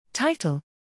Title: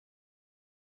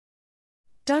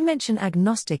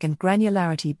 Dimension-agnostic and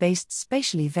granularity-based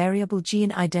spatially variable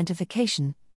gene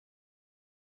identification.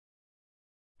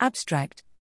 Abstract: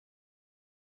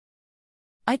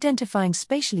 Identifying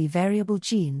spatially variable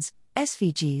genes,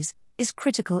 SVGs, is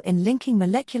critical in linking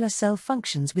molecular cell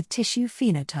functions with tissue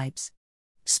phenotypes.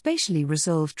 Spatially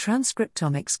resolved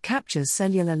transcriptomics captures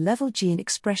cellular-level gene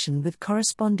expression with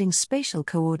corresponding spatial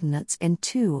coordinates in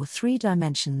 2 or 3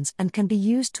 dimensions and can be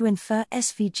used to infer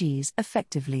SVGs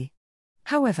effectively.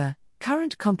 However,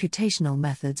 current computational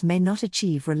methods may not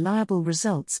achieve reliable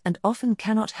results and often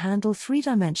cannot handle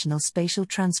 3-dimensional spatial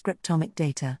transcriptomic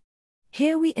data.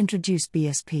 Here we introduce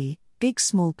BSP, Big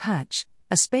Small Patch,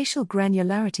 a spatial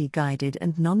granularity-guided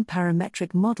and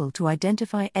non-parametric model to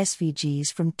identify SVGs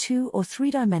from 2 or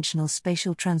 3-dimensional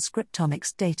spatial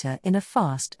transcriptomics data in a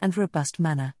fast and robust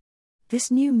manner.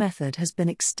 This new method has been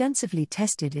extensively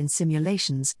tested in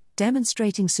simulations,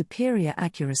 demonstrating superior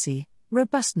accuracy,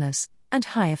 robustness, and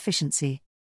high efficiency.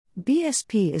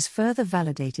 BSP is further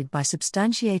validated by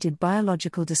substantiated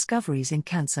biological discoveries in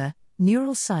cancer,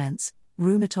 neural science,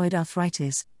 rheumatoid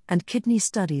arthritis, and kidney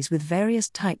studies with various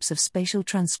types of spatial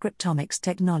transcriptomics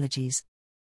technologies.